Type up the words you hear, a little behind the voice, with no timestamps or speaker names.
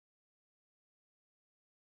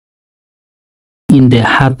In the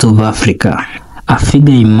heart of Africa, a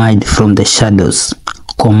figure emerged from the shadows,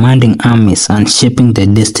 commanding armies and shaping the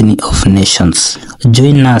destiny of nations.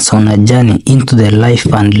 Join us on a journey into the life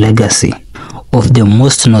and legacy of the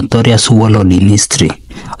most notorious warlord in history,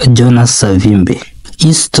 Jonas Savimbi.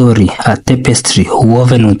 His story, a tapestry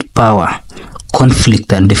woven with power,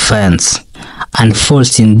 conflict and defiance,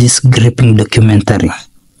 unfolds in this gripping documentary.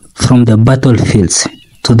 From the battlefields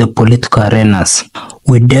to the political arenas,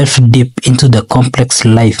 we delve deep into the complex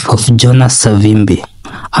life of Jonas Savimbi,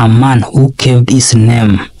 a man who carved his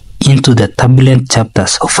name into the turbulent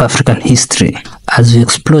chapters of African history. As we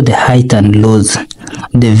explore the heights and lows,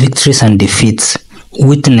 the victories and defeats,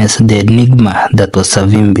 witness the enigma that was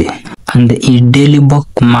Savimbi and the indelible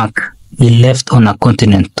mark he left on a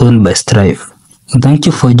continent torn by strife. Thank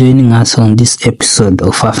you for joining us on this episode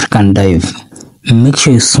of African Dive. Make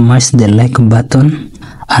sure you smash the like button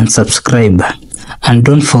and subscribe, and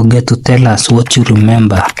don't forget to tell us what you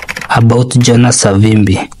remember about Jonas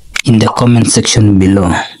Savimbi in the comment section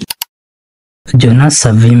below. Jonas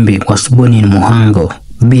Savimbi was born in Muhango,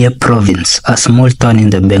 Bia Province, a small town in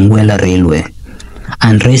the Benguela Railway,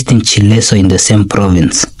 and raised in Chileso in the same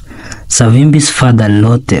province. Savimbi's father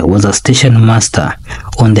Lotte was a station master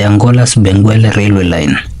on the Angola's Benguela railway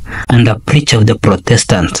line and a preacher of the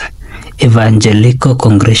Protestant Evangelical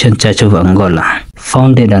Congregation Church of Angola,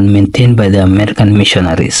 founded and maintained by the American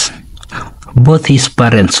missionaries. Both his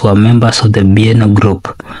parents were members of the Bieno group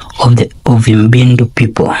of the Ovimbindu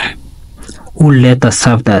people, who later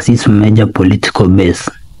served as his major political base.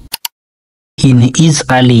 In his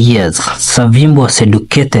early years, Savimbi was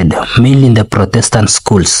educated mainly in the Protestant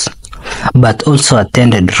schools, but also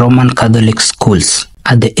attended Roman Catholic schools.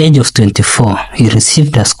 At the age of 24, he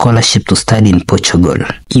received a scholarship to study in Portugal.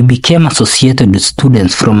 He became associated with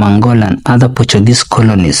students from Angola and other Portuguese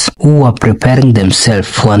colonies who were preparing themselves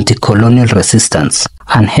for anti-colonial resistance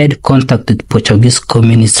and had contact with Portuguese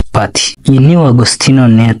Communist Party. He knew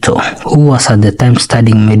Agostinho Neto, who was at the time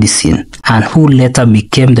studying medicine and who later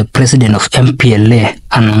became the president of MPLA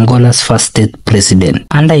and Angola's first state president.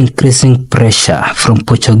 Under increasing pressure from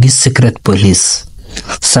Portuguese secret police,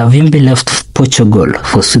 Savimbi left Portugal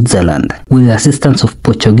for Switzerland with the assistance of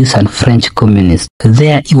Portuguese and French communists.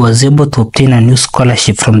 There, he was able to obtain a new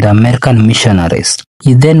scholarship from the American missionaries.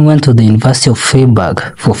 He then went to the University of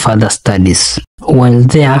Freiburg for further studies. While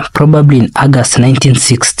there, probably in August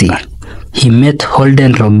 1960, he met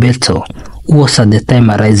Holden Roberto, who was at the time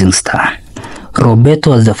a rising star.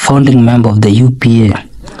 Roberto was the founding member of the UPA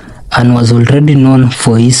and was already known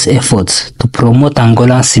for his efforts to promote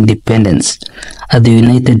Angolan's independence at the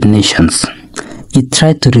United Nations. He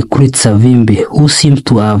tried to recruit Savimbi, who seemed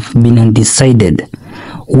to have been undecided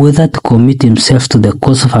whether to commit himself to the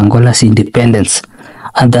cause of Angola's independence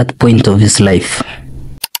at that point of his life.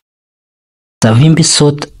 Savimbi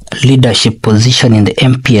sought leadership position in the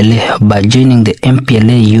MPLA by joining the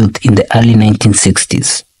MPLA youth in the early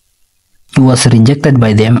 1960s. He was rejected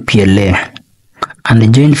by the MPLA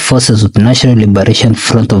and joined forces with National Liberation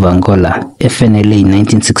Front of Angola, FNLA, in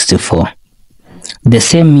 1964. The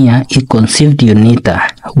same year, he conceived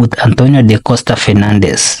UNITA with Antonio de Costa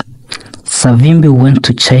Fernandez. Savimbi went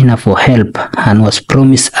to China for help and was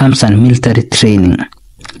promised arms and military training.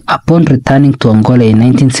 Upon returning to Angola in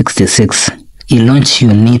 1966, he launched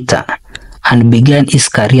UNITA and began his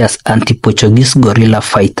career as anti-Portuguese guerrilla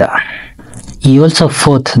fighter. He also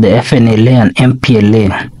fought the FNLA and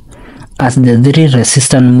MPLA as the three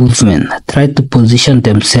resistance movements tried to position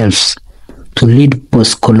themselves to lead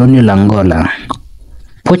post-colonial Angola.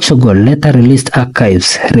 Portugal later released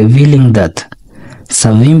archives revealing that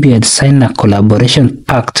Savimbi had signed a collaboration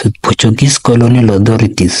pact with Portuguese colonial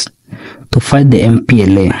authorities to fight the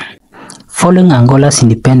MPLA. Following Angola's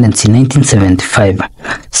independence in 1975,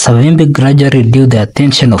 Savimbi gradually drew the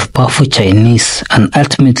attention of powerful Chinese and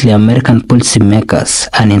ultimately American policymakers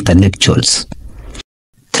and intellectuals.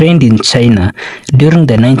 Trained in China during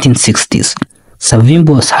the 1960s, Savimbi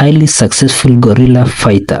was a highly successful guerrilla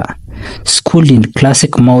fighter, schooled in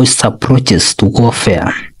classic Maoist approaches to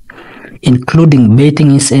warfare, including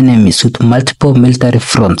baiting his enemies with multiple military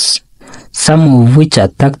fronts, some of which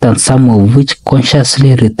attacked and some of which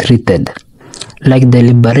consciously retreated, like the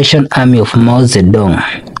Liberation Army of Mao Zedong.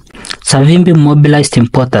 Savimbi mobilized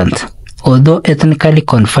important, although ethnically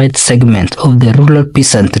confined segments of the rural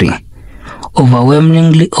peasantry,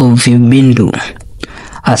 overwhelmingly of Vibindu,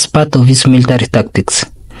 as part of his military tactics.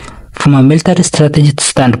 From a military strategy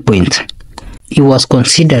standpoint, he was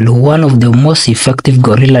considered one of the most effective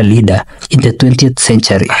guerrilla leaders in the 20th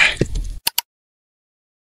century.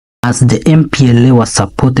 As the MPLA was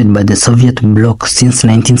supported by the Soviet bloc since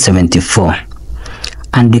 1974,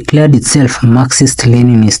 and declared itself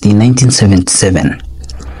Marxist-Leninist in 1977.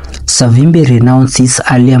 Savimbi renounced his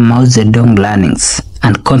earlier Mao Zedong learnings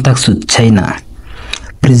and contacts with China,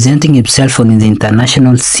 presenting himself on the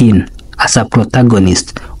international scene as a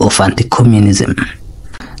protagonist of anti-communism.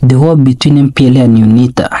 The war between MPLA and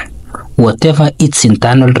UNITA, whatever its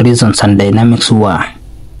internal reasons and dynamics were,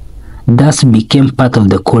 thus became part of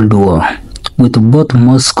the Cold War, with both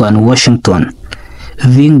Moscow and Washington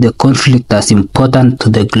viewing the conflict as important to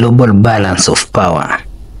the global balance of power.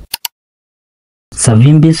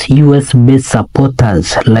 Savimbi's US-based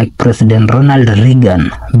supporters like President Ronald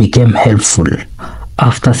Reagan became helpful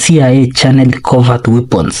after CIA channeled covert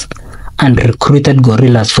weapons and recruited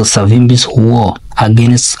guerrillas for Savimbi's war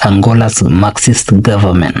against Angola's Marxist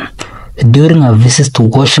government. During a visit to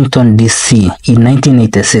Washington, D.C. in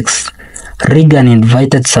 1986, Reagan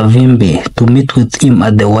invited Savimbi to meet with him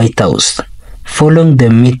at the White House. Following the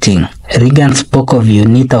meeting, Reagan spoke of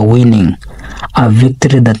UNITA winning a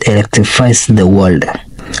victory that electrifies the world.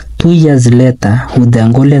 2 years later, with the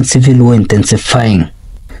Angolan civil war intensifying,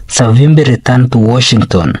 Savimbi returned to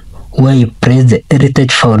Washington, where he praised the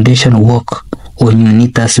Heritage Foundation work on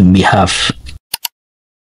UNITA's behalf.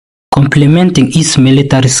 Complementing his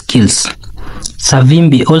military skills,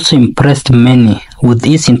 Savimbi also impressed many with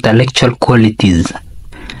his intellectual qualities.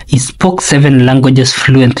 He spoke 7 languages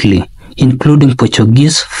fluently, including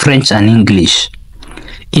Portuguese, French, and English.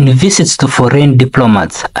 In visits to foreign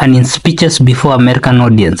diplomats and in speeches before American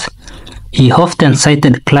audience, he often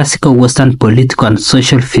cited classical Western political and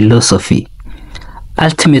social philosophy,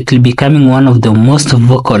 ultimately becoming one of the most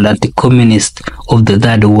vocal anti-communists of the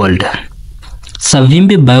Third World.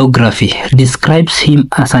 Savimbi biography describes him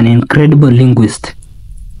as an incredible linguist.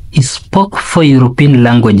 He spoke 4 European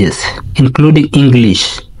languages, including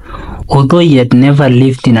English. Although he had never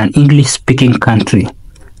lived in an English-speaking country,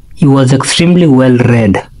 he was extremely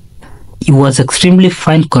well-read. He was extremely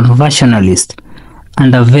fine conversationalist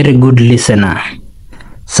and a very good listener.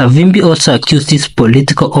 Savimbi also accused his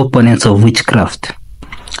political opponents of witchcraft.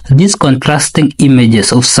 These contrasting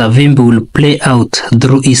images of Savimbi will play out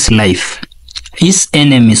through his life. His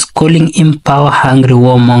enemies calling him power-hungry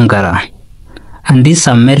warmonger, and his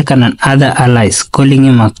American and other allies calling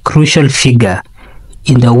him a crucial figure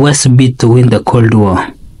in the West's bid to win the Cold War.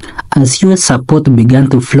 As US support began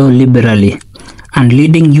to flow liberally and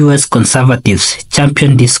leading US conservatives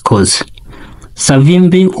championed this cause,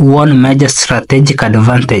 Savimbi won major strategic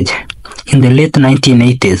advantage in the late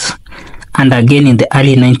 1980s and again in the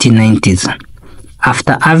early 1990s,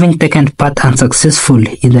 after having taken part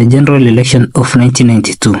unsuccessfully in the general election of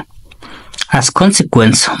 1992. As a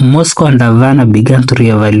consequence, Moscow and Havana began to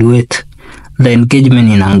reevaluate the engagement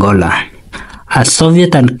in Angola. As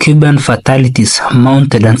Soviet and Cuban fatalities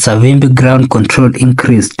mounted and Savimbi ground control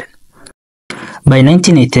increased. By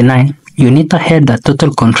 1989, UNITA had a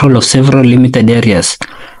total control of several limited areas,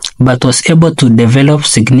 but was able to develop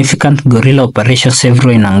significant guerrilla operations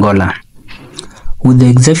several in Angola. With the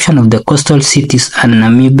exception of the coastal cities and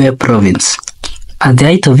Namibia province. At the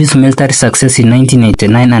height of his military success in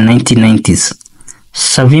 1989 and 1990s,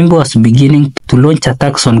 Savimbi was beginning to launch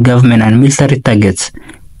attacks on government and military targets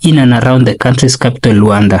in and around the country's capital,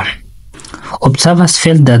 Luanda. Observers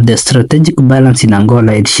felt that the strategic balance in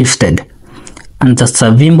Angola had shifted, and that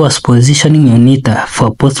Savimbi was positioning UNITA for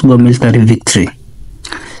a possible military victory.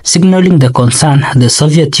 Signaling the concern the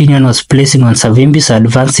Soviet Union was placing on Savimbi's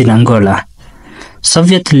advance in Angola,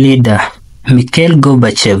 Soviet leader Mikhail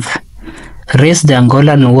Gorbachev raised the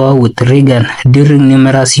Angolan war with Reagan during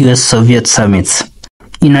numerous US-Soviet summits.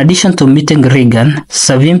 In addition to meeting Reagan,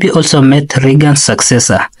 Savimbi also met Reagan's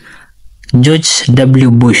successor, George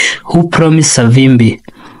W. Bush, who promised Savimbi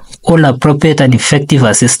all appropriate and effective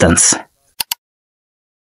assistance.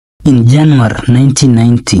 In January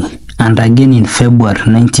 1990 and again in February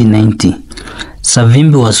 1990,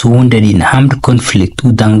 Savimbi was wounded in armed conflict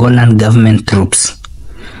with Angolan government troops.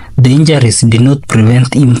 The injuries did not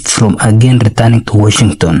prevent him from again returning to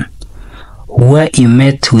Washington, where he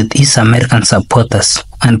met with his American supporters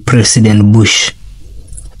and President Bush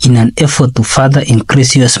in an effort to further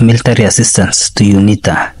increase US military assistance to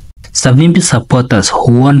UNITA. Savimbi supporters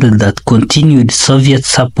warned that continued Soviet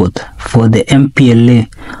support for the MPLA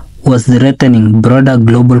was threatening broader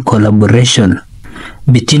global collaboration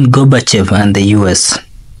between Gorbachev and the US.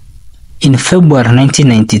 In February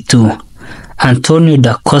 1992, Antonio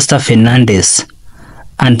da Costa Fernandez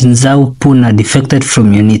and Nzau Puna defected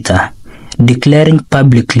from UNITA, declaring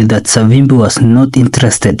publicly that Savimbi was not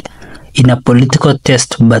interested in a political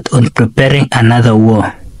test but on preparing another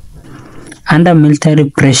war. Under military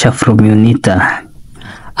pressure from UNITA,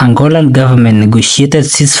 Angolan government negotiated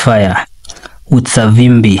ceasefire with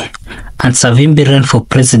Savimbi, and Savimbi ran for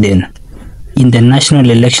president in the national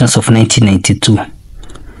elections of 1992.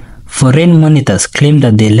 Foreign monitors claimed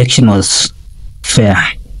that the election was fair,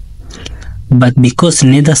 but because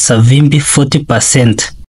neither Savimbi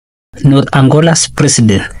 40% nor Angola's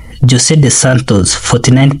president José de Santos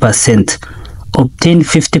 49% obtained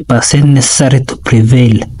 50% necessary to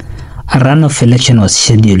prevail, a runoff election was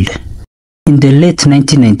scheduled. In the late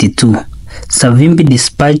 1992, Savimbi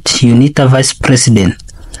dispatched UNITA Vice President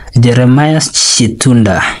Jeremiah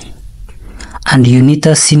Chitunda and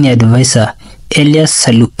UNITA Senior Advisor Elias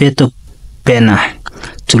Salupeto Pena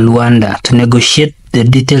to Luanda to negotiate the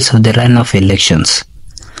details of the runoff elections.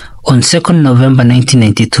 On 2nd November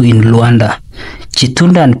 1992 in Luanda,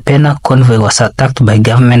 Chitunda and Pena convoy was attacked by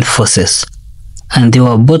government forces, and they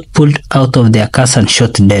were both pulled out of their cars and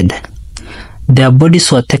shot dead. Their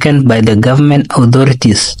bodies were taken by the government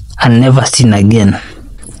authorities and never seen again.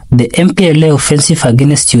 The MPLA offensive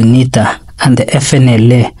against UNITA and the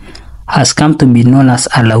FNLA has come to be known as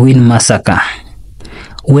Alawin Massacre,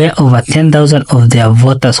 where over 10,000 of their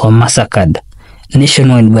voters were massacred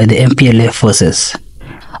nationwide by the MPLA forces,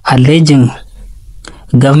 alleging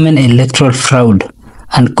government electoral fraud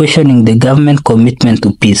and questioning the government commitment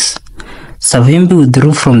to peace. Savimbi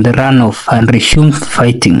withdrew from the runoff and resumed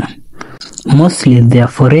fighting. Mostly their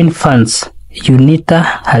foreign funds,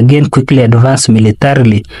 UNITA again quickly advanced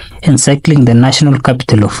militarily, encircling the national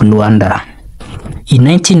capital of Luanda. In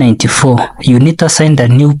 1994, UNITA signed a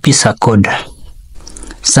new peace accord.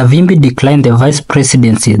 Savimbi declined the vice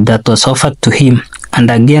presidency that was offered to him and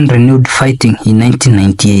again renewed fighting in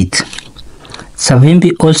 1998.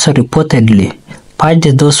 Savimbi also reportedly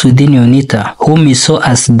purged those within UNITA whom he saw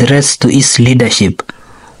as threats to his leadership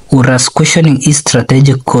or was questioning his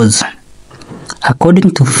strategic cause.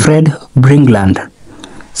 According to Fred Bringland,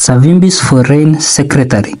 Savimbi's foreign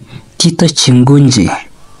secretary, Tito Chingunji,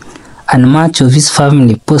 and much of his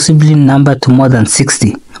family, possibly numbered to more than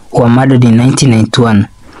 60, were murdered in 1991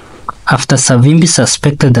 after Savimbi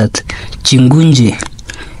suspected that Chingunji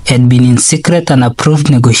had been in secret and approved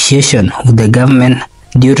negotiation with the government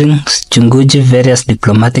during Chingunji's various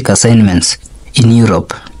diplomatic assignments in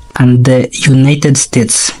Europe and the United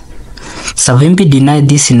States. Savimbi denied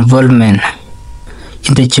this involvement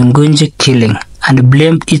in the Chingunji killing and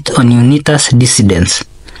blamed it on UNITA's dissidents.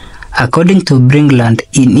 According to Bringland,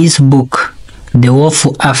 in his book, The War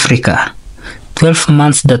for Africa, 12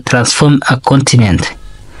 Months That Transformed a Continent,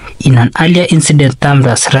 in an earlier incident termed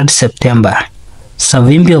as Red September,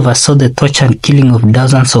 Savimbi oversaw the torture and killing of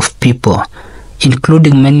dozens of people,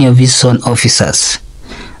 including many of his own officers,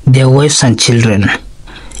 their wives and children,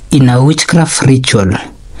 in a witchcraft ritual.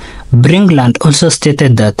 Bringland also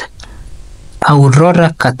stated that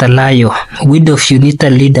Aurora Catalayo, widow of UNITA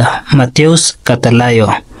leader Mateus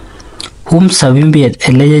Catalayo, whom Savimbi had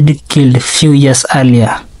allegedly killed a few years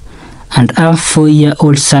earlier, and her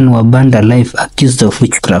 4-year-old son were burned alive accused of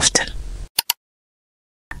witchcraft.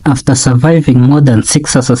 After surviving more than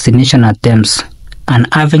 6 assassination attempts and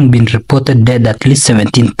having been reported dead at least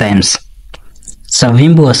 17 times,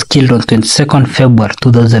 Savimbi was killed on 22nd February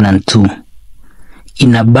 2002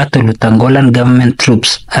 in a battle with Angolan government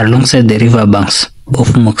troops alongside the riverbanks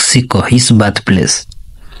of Moxico, his birthplace.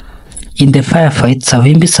 In the firefight,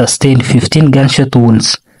 Savimbi sustained 15 gunshot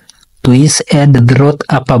wounds to his head, throat,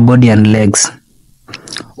 upper body and legs.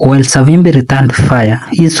 While Savimbi returned fire,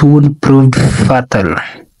 his wound proved fatal.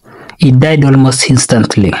 He died almost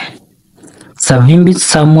instantly. Savimbi's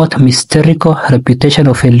somewhat mystical reputation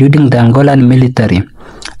of eluding the Angolan military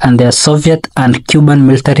and their Soviet and Cuban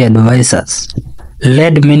military advisors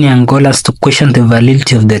led many Angolans to question the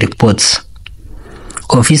validity of the reports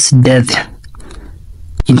of his death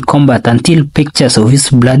in combat until pictures of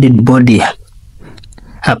his bloodied body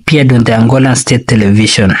appeared on the Angolan state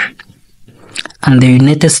television, and the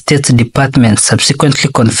United States Department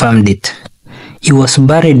subsequently confirmed it. He was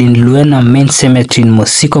buried in Luena Main Cemetery in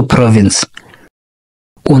Moxico Province.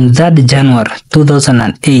 On 3rd January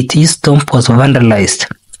 2008, his tomb was vandalized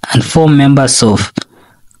and 4 members of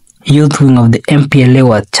youth wing of the MPLA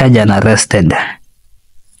were charged and arrested.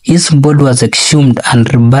 His body was exhumed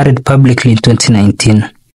and reburied publicly in 2019.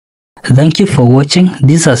 Thank you for watching.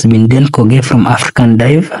 This has been Den Koge from African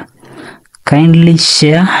Dive. Kindly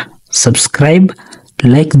share, subscribe,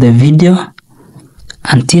 like the video.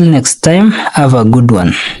 Until next time, have a good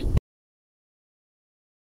one.